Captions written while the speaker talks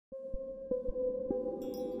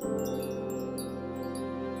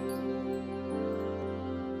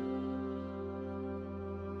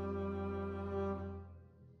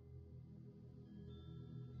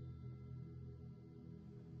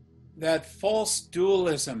that false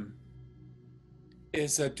dualism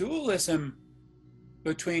is a dualism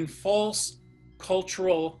between false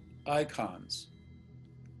cultural icons.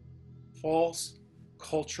 False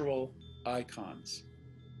cultural icons.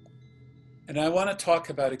 And I want to talk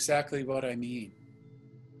about exactly what I mean.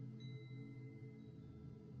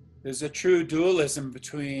 There's a true dualism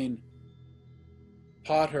between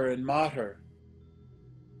pater and mater.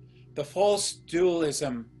 The false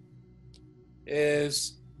dualism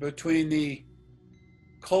is between the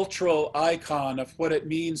cultural icon of what it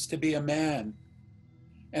means to be a man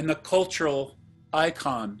and the cultural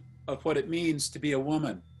icon of what it means to be a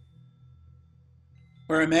woman.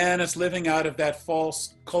 Where a man is living out of that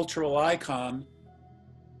false cultural icon,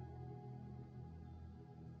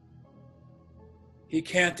 he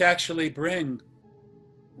can't actually bring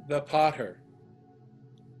the pater.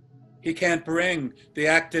 He can't bring the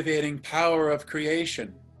activating power of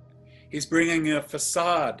creation. He's bringing a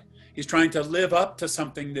facade. He's trying to live up to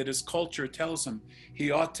something that his culture tells him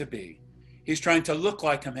he ought to be. He's trying to look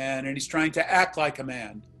like a man and he's trying to act like a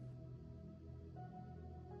man.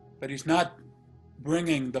 But he's not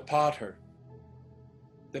bringing the pater,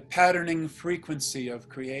 the patterning frequency of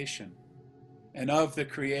creation and of the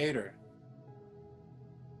Creator.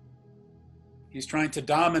 He's trying to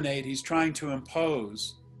dominate, he's trying to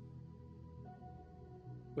impose,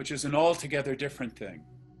 which is an altogether different thing.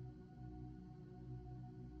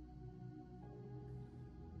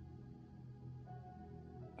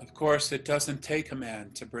 Of course, it doesn't take a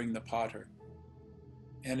man to bring the pater,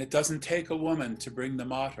 and it doesn't take a woman to bring the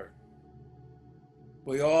mater.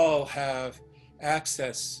 We all have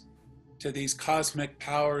access to these cosmic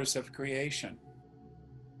powers of creation.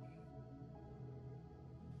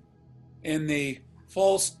 In the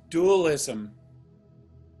false dualism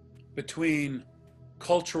between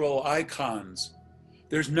cultural icons,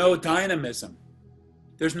 there's no dynamism.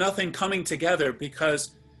 There's nothing coming together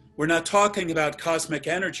because we're not talking about cosmic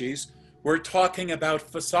energies. We're talking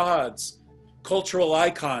about facades, cultural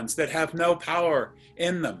icons that have no power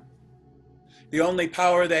in them. The only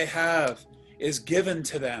power they have is given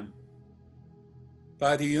to them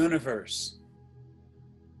by the universe.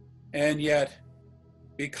 And yet,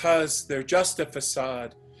 because they're just a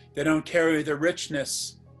facade, they don't carry the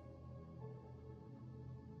richness.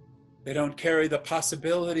 They don't carry the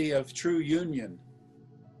possibility of true union.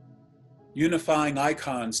 Unifying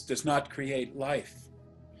icons does not create life.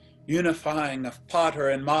 Unifying of pater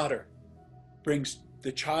and mater brings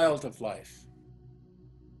the child of life.